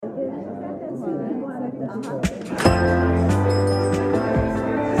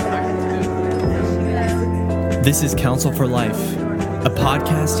This is Counsel for Life, a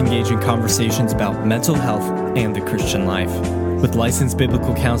podcast engaging conversations about mental health and the Christian life, with licensed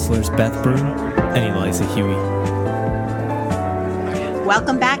biblical counselors Beth Broom and Eliza Huey.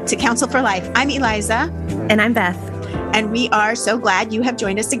 Welcome back to Counsel for Life. I'm Eliza. And I'm Beth. And we are so glad you have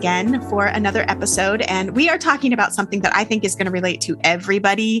joined us again for another episode. And we are talking about something that I think is going to relate to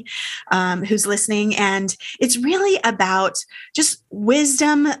everybody who's listening. And it's really about just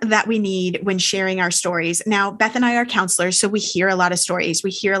wisdom that we need when sharing our stories. Now, Beth and I are counselors, so we hear a lot of stories.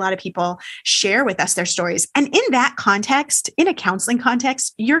 We hear a lot of people share with us their stories. And in that context, in a counseling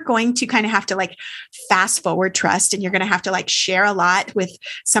context, you're going to kind of have to fast forward trust, and you're going to have to share a lot with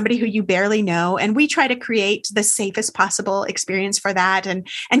somebody who you barely know. And we try to create the safest possible experience for that. And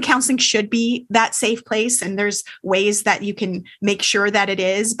counseling should be that safe place. And there's ways that you can make sure that it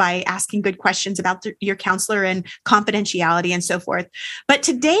is by asking good questions about your counselor and confidentiality and so forth. But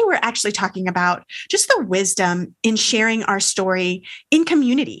today we're actually talking about just the wisdom in sharing our story in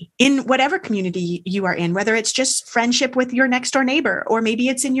community, in whatever community you are in, whether it's just friendship with your next door neighbor, or maybe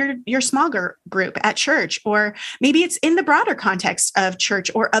it's in your small group at church, or maybe it's in the broader context of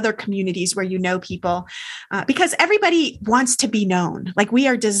church or other communities where you know people, because everybody wants to be known. We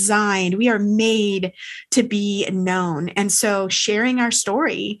are designed, we are made to be known. And so sharing our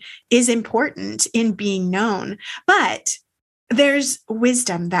story is important in being known. But there's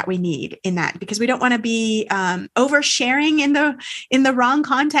wisdom that we need in that, because we don't want to be oversharing in the wrong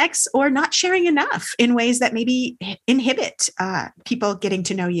context, or not sharing enough in ways that maybe inhibit people getting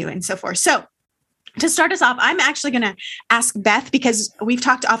to know you and so forth. So to start us off, I'm actually going to ask Beth, because we've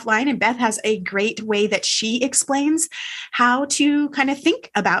talked offline, and Beth has a great way that she explains how to kind of think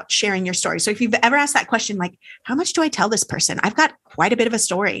about sharing your story. So if you've ever asked that question, how much do I tell this person? I've got quite a bit of a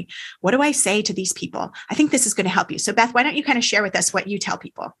story. What do I say to these people? I think this is going to help you. So Beth, why don't you kind of share with us what you tell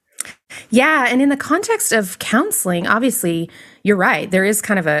people? Yeah. And in the context of counseling, obviously, you're right. There is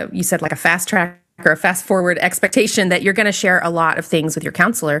kind of a fast track or a fast forward expectation that you're going to share a lot of things with your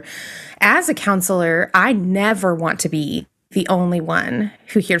counselor. As a counselor, I never want to be the only one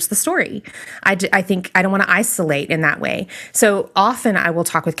who hears the story. I think I don't want to isolate in that way. So often I will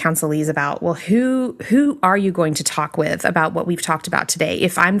talk with counselees about, well, who are you going to talk with about what we've talked about today?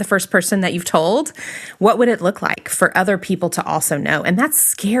 If I'm the first person that you've told, what would it look like for other people to also know? And that's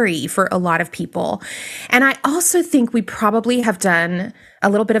scary for a lot of people. And I also think we probably have done a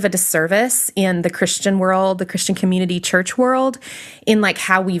little bit of a disservice in the Christian world, the Christian community church world, in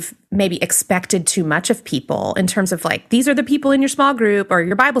how we've maybe expected too much of people in terms of these are the people in your small group or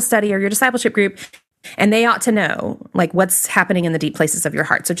your Bible study or your discipleship group, and they ought to know what's happening in the deep places of your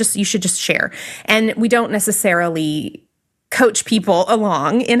heart. So you should just share. And we don't necessarily coach people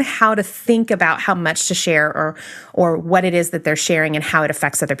along in how to think about how much to share or what it is that they're sharing and how it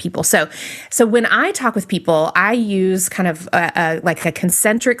affects other people. So when I talk with people, I use kind of a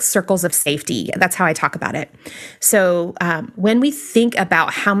concentric circles of safety. That's how I talk about it. So when we think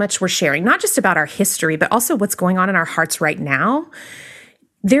about how much we're sharing, not just about our history, but also what's going on in our hearts right now,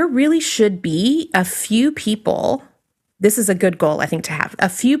 there really should be a few people. This is a good goal, I think, to have a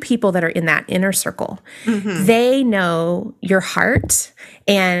few people that are in that inner circle. Mm-hmm. They know your heart,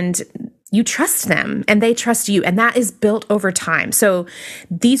 and you trust them, and they trust you. And that is built over time. So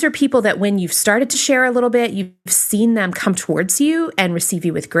these are people that when you've started to share a little bit, you've seen them come towards you and receive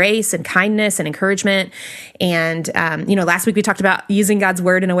you with grace and kindness and encouragement. And, last week we talked about using God's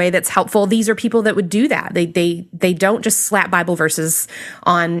word in a way that's helpful. These are people that would do that. They don't just slap Bible verses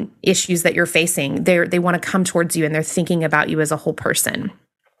on issues that you're facing. They want to come towards you, and they're thinking about you as a whole person.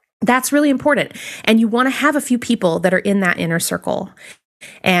 That's really important. And you want to have a few people that are in that inner circle.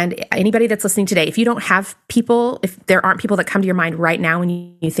 And anybody that's listening today, if you don't have people, if there aren't people that come to your mind right now when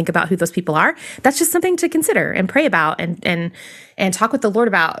you think about who those people are, that's just something to consider and pray about and talk with the Lord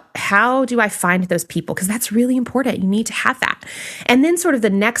about, how do I find those people? Because that's really important. You need to have that. And then sort of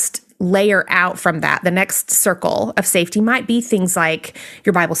the next layer out from that, the next circle of safety might be things like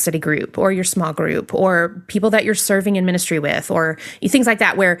your Bible study group or your small group or people that you're serving in ministry with, or things like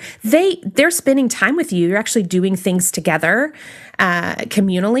that, where they're spending time with you. You're actually doing things together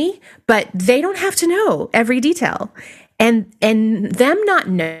communally, but they don't have to know every detail. And them not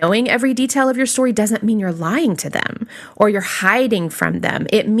knowing every detail of your story doesn't mean you're lying to them or you're hiding from them.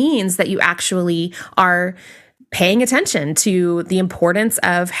 It means that you actually are paying attention to the importance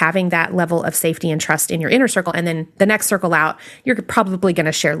of having that level of safety and trust in your inner circle. And then the next circle out, you're probably going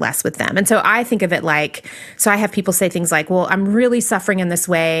to share less with them. And so I think of it like, so I have people say things like, well, I'm really suffering in this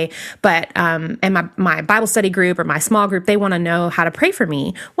way, but, and my Bible study group or my small group, they want to know how to pray for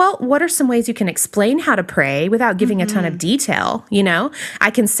me. Well, what are some ways you can explain how to pray without giving a ton of detail? You know,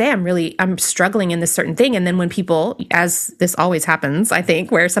 I can say I'm struggling in this certain thing. And then when people, as this always happens, I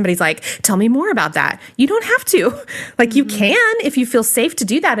think, where somebody's like, tell me more about that. You don't have to. Like you can if you feel safe to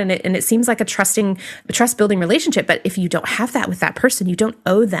do that, and it seems like a trust building relationship. But if you don't have that with that person, you don't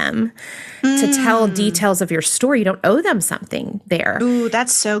owe them to tell details of your story. You don't owe them something there. Ooh,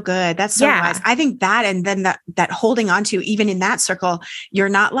 that's so good. That's so wise. I think that, and then that holding on to, even in that circle, you're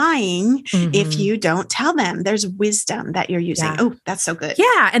not lying if you don't tell them. There's wisdom that you're using. Yeah. Oh, that's so good.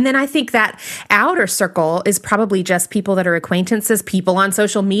 Yeah, and then I think that outer circle is probably just people that are acquaintances, people on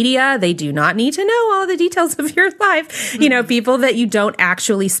social media. They do not need to know all the details of your life. You know, people that you don't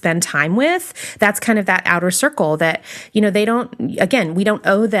actually spend time with. That's kind of that outer circle that, you know, we don't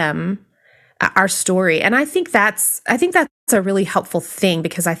owe them our story. And I think that's a really helpful thing,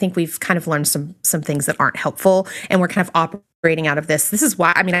 because I think we've kind of learned some things that aren't helpful, and we're kind of operating out of this. This is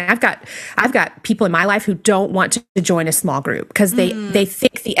why, I mean, I've got people in my life who don't want to join a small group because they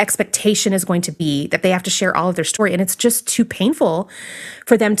think the expectation is going to be that they have to share all of their story, and it's just too painful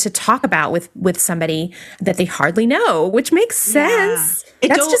for them to talk about with somebody that they hardly know, which makes sense.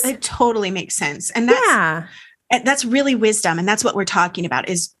 It totally makes sense. And that's really wisdom. And that's what we're talking about,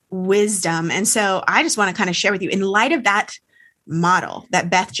 is wisdom. And so I just want to kind of share with you, in light of that model that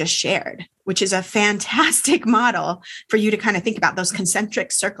Beth just shared, which is a fantastic model for you to kind of think about, those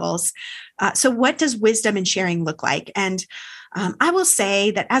concentric circles. So what does wisdom and sharing look like? And I will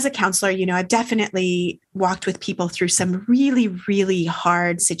say that as a counselor, you know, I've definitely walked with people through some really, really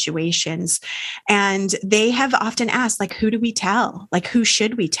hard situations. And they have often asked, like, who do we tell? Like, who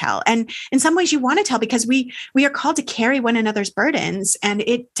should we tell? And in some ways you want to tell, because we are called to carry one another's burdens. And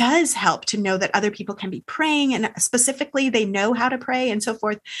it does help to know that other people can be praying, and specifically they know how to pray and so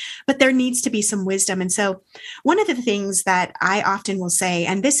forth. But there needs to be some wisdom. And so one of the things that I often will say,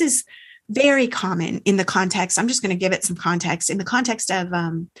 and this is very common in the context, I'm just going to give it some context, in the context of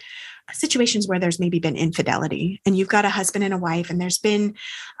situations where there's maybe been infidelity, and you've got a husband and a wife, and there's been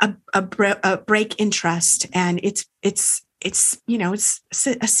a break in trust, and it's you know, it's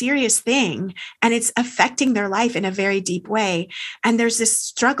a serious thing, and it's affecting their life in a very deep way. And there's this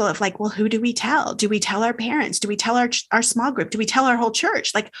struggle of like, well, who do we tell? Do we tell our parents? Do we tell our small group? Do we tell our whole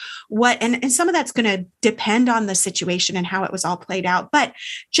church? Like what? And some of that's going to depend on the situation and how it was all played out. But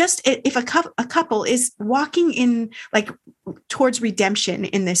just if a couple is walking in like towards redemption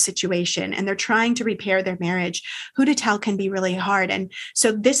in this situation, and they're trying to repair their marriage, who to tell can be really hard. And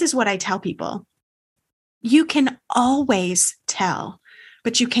so this is what I tell people. You can always tell,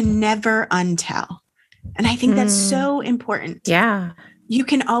 but you can never untell. And I think that's so important. Yeah. You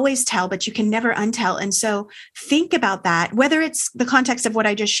can always tell, but you can never untell. And so think about that, whether it's the context of what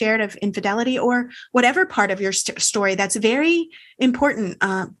I just shared of infidelity, or whatever part of your story that's very important.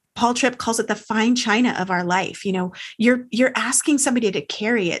 Paul Tripp calls it the fine china of our life. You know, you're asking somebody to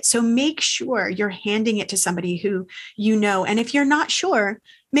carry it. So make sure you're handing it to somebody who you know. And if you're not sure,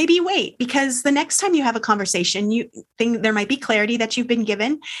 maybe wait, because the next time you have a conversation, you think there might be clarity that you've been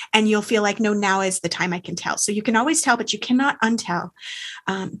given, and you'll feel like, no, now is the time I can tell. So you can always tell, but you cannot untell.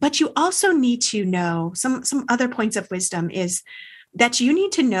 But you also need to know some other points of wisdom is that you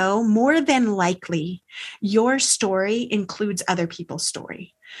need to know, more than likely, your story includes other people's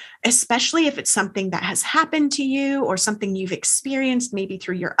story, especially if it's something that has happened to you, or something you've experienced maybe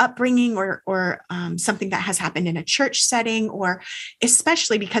through your upbringing, or something that has happened in a church setting, or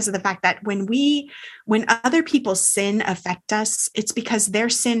especially because of the fact that when other people's sin affect us, it's because their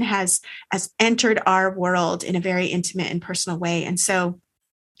sin has entered our world in a very intimate and personal way. And so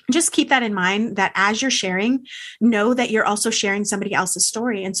just keep that in mind, that as you're sharing, know that you're also sharing somebody else's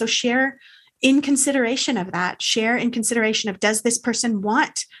story. And so share in consideration of that. Share in consideration of, does this person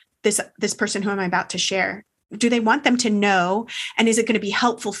want this person who I'm about to share? Do they want them to know? And is it going to be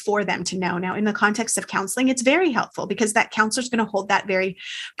helpful for them to know? Now, in the context of counseling, it's very helpful, because that counselor is going to hold that very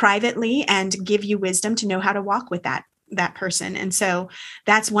privately and give you wisdom to know how to walk with that person. And so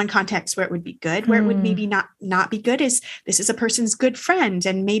that's one context where it would be good. Where it would maybe not be good is, this is a person's good friend,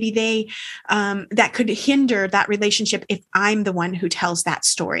 and maybe they that could hinder that relationship if I'm the one who tells that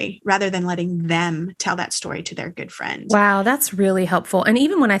story, rather than letting them tell that story to their good friend. Wow, that's really helpful. And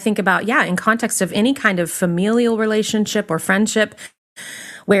even when I think about, in context of any kind of familial relationship or friendship,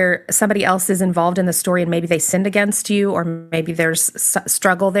 where somebody else is involved in the story, and maybe they sinned against you, or maybe there's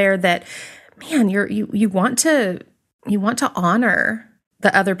struggle there, that man, you want to honor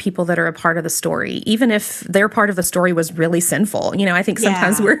the other people that are a part of the story, even if their part of the story was really sinful. I think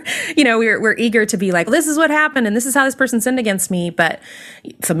sometimes we're eager to be like, this is what happened and this is how this person sinned against me. But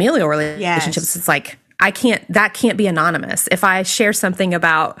familial relationships, it's like, that can't be anonymous. If I share something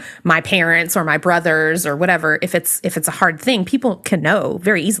about my parents or my brothers or whatever, if it's a hard thing, people can know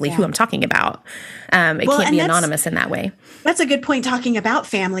very easily who I'm talking about. It can't be anonymous in that way. That's a good point, talking about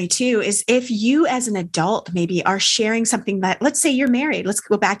family too, is if you as an adult maybe are sharing something that, let's say you're married, let's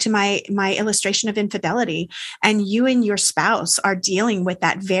go back to my illustration of infidelity, and you and your spouse are dealing with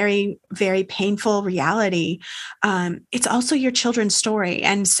that very, very painful reality. It's also your children's story.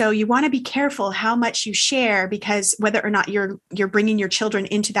 And so you want to be careful how much you share, because whether or not you're bringing your children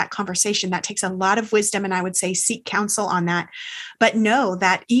into that conversation, that takes a lot of wisdom. And I would say seek counsel on that. But know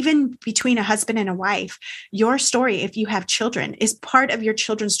that even between a husband and a wife, your story, if you have children, is part of your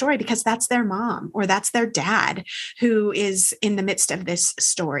children's story, because that's their mom or that's their dad who is in the midst of this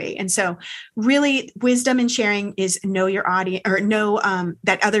story. And so really wisdom in sharing is know your audience, or know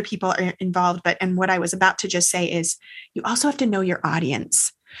that other people are involved. And what I was about to just say is you also have to know your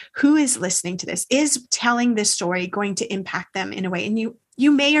audience. Who is listening to this? Is telling this story going to impact them in a way? And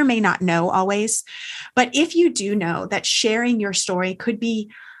you may or may not know always, but if you do know that sharing your story could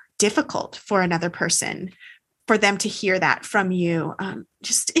be difficult for another person, for them to hear that from you,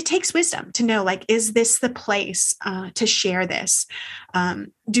 it takes wisdom to know, like, is this the place to share this?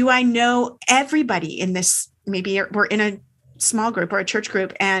 Do I know everybody in this? Maybe we're in a small group or a church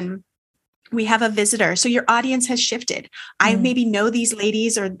group and we have a visitor. So your audience has shifted. I maybe know these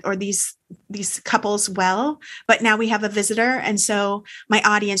ladies or these couples well, but now we have a visitor. And so my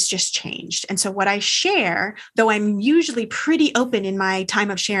audience just changed. And so what I share, though I'm usually pretty open in my time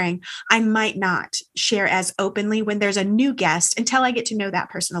of sharing, I might not share as openly when there's a new guest until I get to know that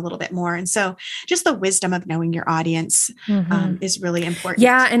person a little bit more. And so just the wisdom of knowing your audience is really important.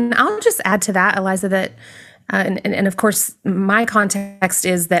 Yeah. And I'll just add to that, Eliza, that and of course, my context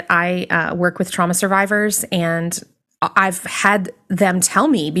is that I work with trauma survivors, and I've had them tell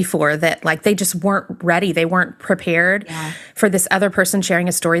me before that, like, they just weren't ready. They weren't prepared for this other person sharing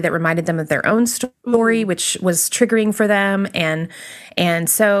a story that reminded them of their own story, which was triggering for them. And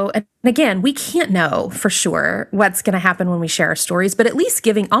so, and again, we can't know for sure what's going to happen when we share our stories, but at least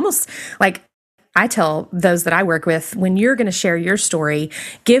giving almost like, I tell those that I work with, when you're going to share your story,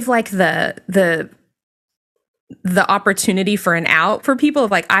 give like the opportunity for an out for people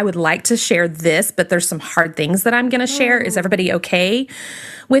of like, I would like to share this, but there's some hard things that I'm going to share. Is everybody okay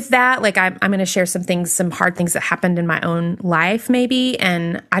with that? Like, I'm going to share some hard things that happened in my own life maybe.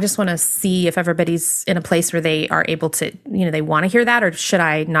 And I just want to see if everybody's in a place where they are able to, they want to hear that, or should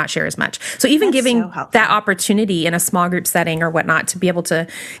I not share as much? So even giving that opportunity in a small group setting or whatnot, to be able to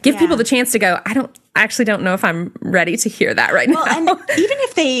give people the chance to go, I actually don't know if I'm ready to hear that right now. And even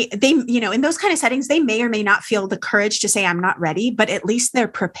if they, in those kind of settings, they may or may not feel the courage to say, I'm not ready, but at least they're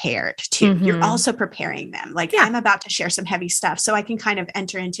prepared to. You're also preparing them. Like, I'm about to share some heavy stuff, so I can kind of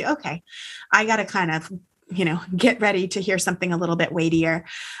enter into, okay, I got to kind of, get ready to hear something a little bit weightier.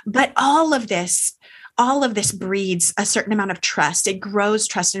 But all of this breeds a certain amount of trust. It grows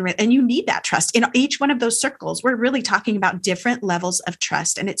trust, and you need that trust in each one of those circles. We're really talking about different levels of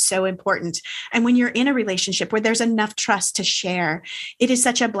trust, and it's so important. And when you're in a relationship where there's enough trust to share, it is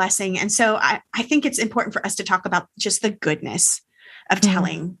such a blessing. And so I think it's important for us to talk about just the goodness of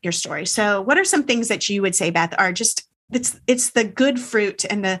telling your story. So what are some things that you would say, Beth, are just it's the good fruit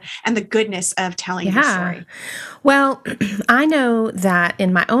and the goodness of telling your story? Well, I know that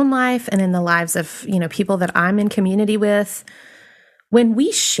in my own life and in the lives of, people that I'm in community with, when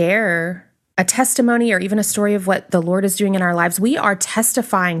we share a testimony or even a story of what the Lord is doing in our lives, we are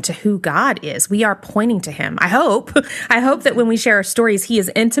testifying to who God is. We are pointing to him. I hope that when we share our stories, he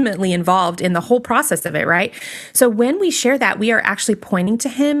is intimately involved in the whole process of it, right? So when we share that, we are actually pointing to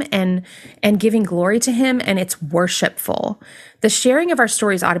him and giving glory to him, and it's worshipful. The sharing of our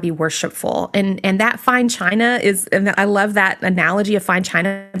stories ought to be worshipful. And that fine china is, and I love that analogy of fine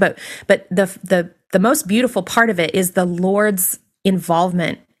china, but the most beautiful part of it is the Lord's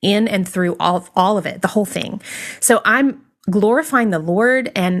involvement in and through all of it, the whole thing. So I'm glorifying the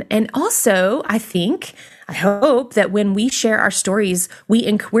Lord. And also, I hope that when we share our stories, we're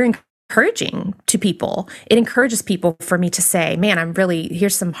encouraging to people. It encourages people for me to say, man,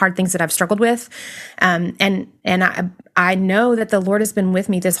 here's some hard things that I've struggled with. And I know that the Lord has been with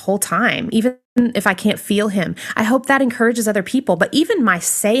me this whole time, even if I can't feel him. I hope that encourages other people. But even my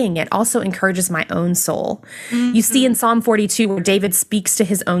saying it also encourages my own soul. Mm-hmm. You see in Psalm 42 where David speaks to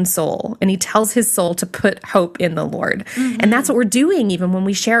his own soul and he tells his soul to put hope in the Lord. Mm-hmm. And that's what we're doing. Even when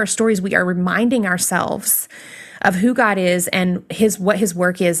we share our stories, we are reminding ourselves of who God is and what his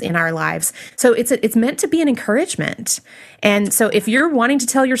work is in our lives. So it's meant to be an encouragement. And so if you're wanting to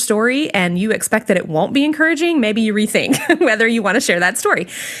tell your story and you expect that it won't be encouraging, maybe you rethink whether you want to share that story.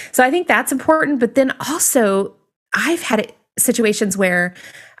 So I think that's important. But then also I've had situations where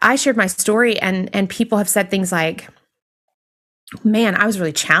I shared my story and people have said things like, man, I was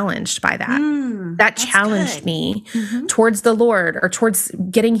really challenged by that. That challenged me towards the Lord or towards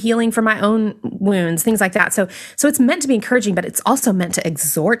getting healing from my own wounds, things like that. So it's meant to be encouraging, but it's also meant to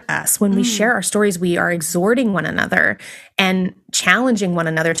exhort us. When we share our stories, we are exhorting one another and challenging one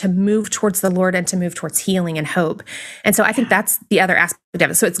another to move towards the Lord and to move towards healing and hope. And so I think that's the other aspect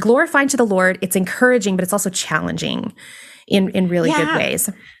of it. So it's glorifying to the Lord, it's encouraging, but it's also challenging in really good ways.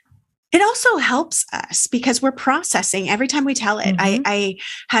 It also helps us because we're processing every time we tell it. I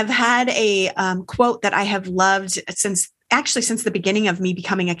have had a quote that I have loved since the beginning of me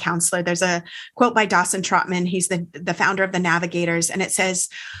becoming a counselor. There's a quote by Dawson Trotman. He's the founder of the Navigators. And it says,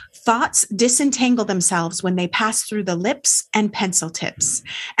 thoughts disentangle themselves when they pass through the lips and pencil tips.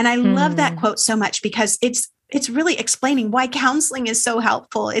 And I love that quote so much because it's really explaining why counseling is so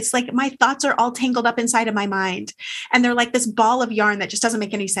helpful. It's like my thoughts are all tangled up inside of my mind and they're like this ball of yarn that just doesn't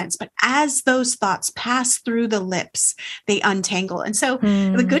make any sense. But as those thoughts pass through the lips, they untangle. And so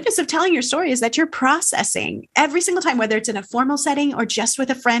the goodness of telling your story is that you're processing every single time, whether it's in a formal setting or just with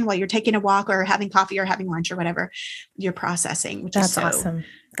a friend while you're taking a walk or having coffee or having lunch or whatever, you're processing, which is so awesome.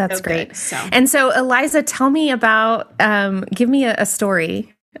 That's so great. Good, so. And so Eliza, tell me about, give me a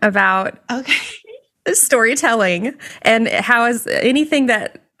story about storytelling and how is anything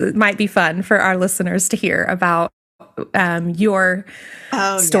that might be fun for our listeners to hear about your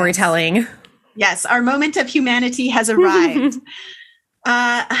storytelling. Yes, our moment of humanity has arrived.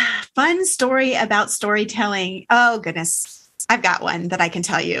 Fun story about storytelling. Oh, goodness. I've got one that I can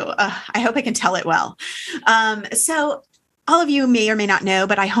tell you. I hope I can tell it well. So all of you may or may not know,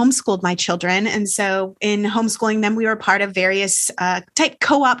 but I homeschooled my children. And so in homeschooling them, we were part of various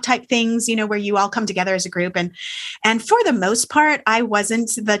co-op type things, where you all come together as a group. And for the most part, I wasn't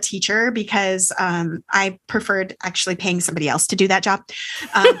the teacher because I preferred actually paying somebody else to do that job.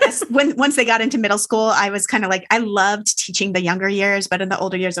 Once they got into middle school, I was kind of like, I loved teaching the younger years, but in the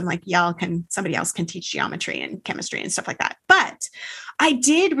older years, I'm like, somebody else can teach geometry and chemistry and stuff like that. But I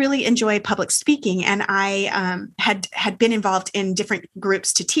did really enjoy public speaking, and I had been involved in different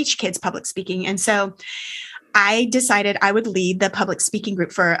groups to teach kids public speaking. And so I decided I would lead the public speaking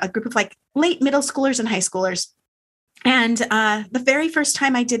group for a group of like late middle schoolers and high schoolers. And the very first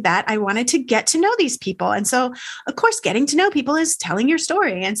time I did that, I wanted to get to know these people. And so, of course, getting to know people is telling your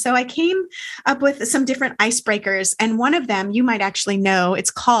story. And so I came up with some different icebreakers. And one of them you might actually know,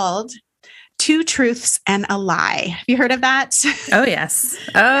 it's called Two Truths and a Lie. Have you heard of that? Oh, yes.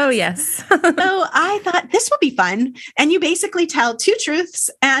 Oh, yes. So I thought this will be fun. And you basically tell two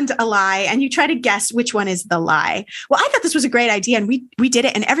truths and a lie, and you try to guess which one is the lie. Well, I thought this was a great idea, and we did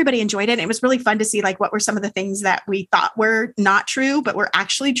it, and everybody enjoyed it. And it was really fun to see like what were some of the things that we thought were not true, but were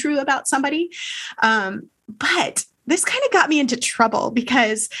actually true about somebody. But this kind of got me into trouble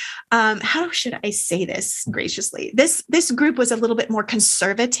because how should I say this graciously? This group was a little bit more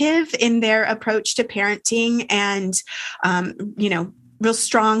conservative in their approach to parenting and, real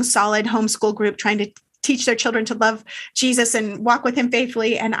strong, solid homeschool group trying to teach their children to love Jesus and walk with him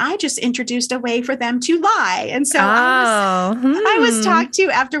faithfully. And I just introduced a way for them to lie. And so I was talked to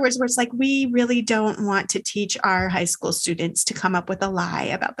afterwards where it's like, we really don't want to teach our high school students to come up with a lie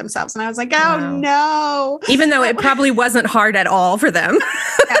about themselves. And I was like, no. Even though it probably wasn't hard at all for them.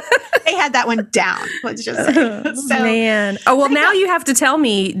 They had that one down. Let's just say. So, man. Oh, well, now you have to tell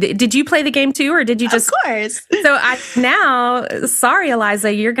me, did you play the game too, or did you just? Of course. So sorry,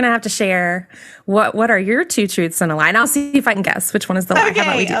 Eliza, you're going to have to share what are your two truths and a lie? And I'll see if I can guess which one is the lie. Okay. How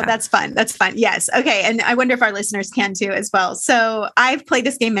about we do that? That's fun. That's fun. Yes. Okay. And I wonder if our listeners can too as well. So I've played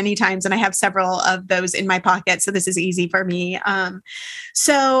this game many times and I have several of those in my pocket. So this is easy for me.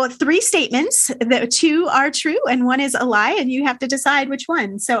 So 3 statements, the 2 are true and 1 is a lie, and you have to decide which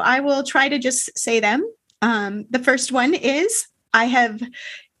one. So I will try to just say them. The first one is, I have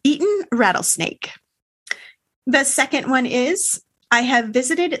eaten rattlesnake. The second one is, I have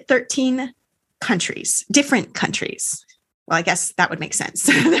visited 13 countries, different countries. Well, I guess that would make sense.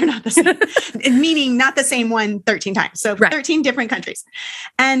 They're not the same, meaning not the same one 13 times. So 13 different countries.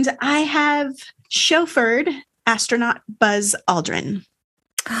 And I have chauffeured astronaut Buzz Aldrin.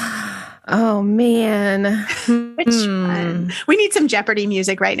 Oh, man. Which one? We need some Jeopardy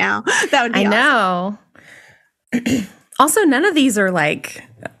music right now. That would be awesome. I know. Also, none of these are like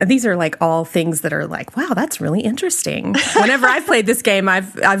all things that are like, wow, that's really interesting. Whenever I've played this game,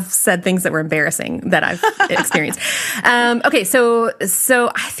 I've said things that were embarrassing that I've experienced. Okay, so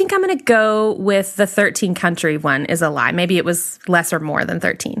I think I'm going to go with the 13 country one is a lie. Maybe it was less or more than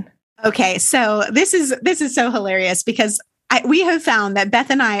 13. Okay, so this is so hilarious because we have found that Beth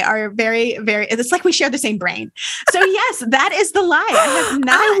and I are very, very, it's like we share the same brain. So yes, that is the lie. I have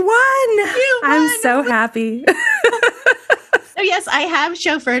not. I won. I'm so happy. So yes, I have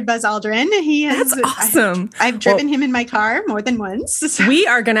chauffeured Buzz Aldrin. That's awesome. I've driven him in my car more than once. So. We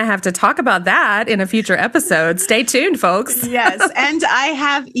are going to have to talk about that in a future episode. Stay tuned, folks. Yes. And I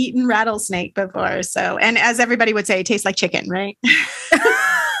have eaten rattlesnake before. So, and as everybody would say, it tastes like chicken, right?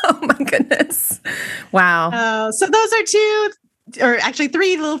 Oh my goodness. Wow. So those are two, or actually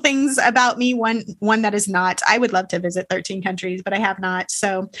three little things about me. One that is not. I would love to visit 13 countries, but I have not.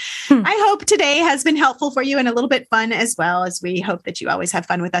 So I hope today has been helpful for you and a little bit fun as well, as we hope that you always have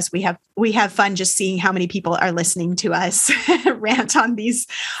fun with us. We have fun just seeing how many people are listening to us rant on these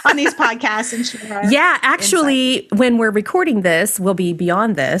podcasts and share. Yeah, actually, when we're recording this, we'll be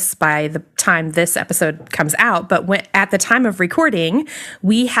beyond this by the time this episode comes out. But at the time of recording,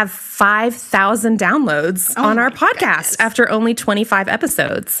 we have 5,000 downloads on our podcast after only 25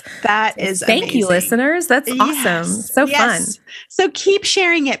 episodes. That is Thank amazing. You, listeners. That's awesome. So fun. So keep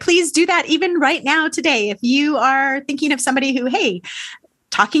sharing it. Please do that even right now today. If you are thinking of somebody who, hey,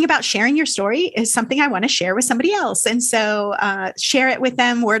 talking about sharing your story is something I want to share with somebody else. And so share it with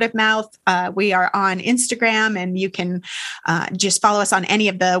them, word of mouth. We are on Instagram, and you can just follow us on any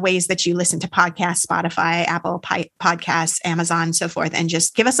of the ways that you listen to podcasts, Spotify, Apple Podcasts, Amazon, so forth. And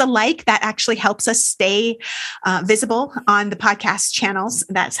just give us a like. That actually helps us stay visible on the podcast channels.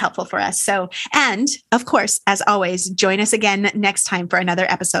 That's helpful for us. So, and of course, as always, join us again next time for another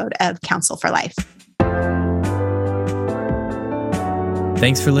episode of Counsel for Life.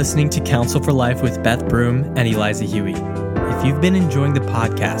 Thanks for listening to Counsel for Life with Beth Broom and Eliza Huey. If you've been enjoying the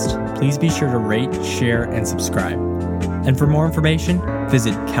podcast, please be sure to rate, share, and subscribe. And for more information,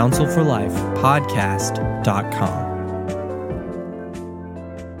 visit counselforlifepodcast.com.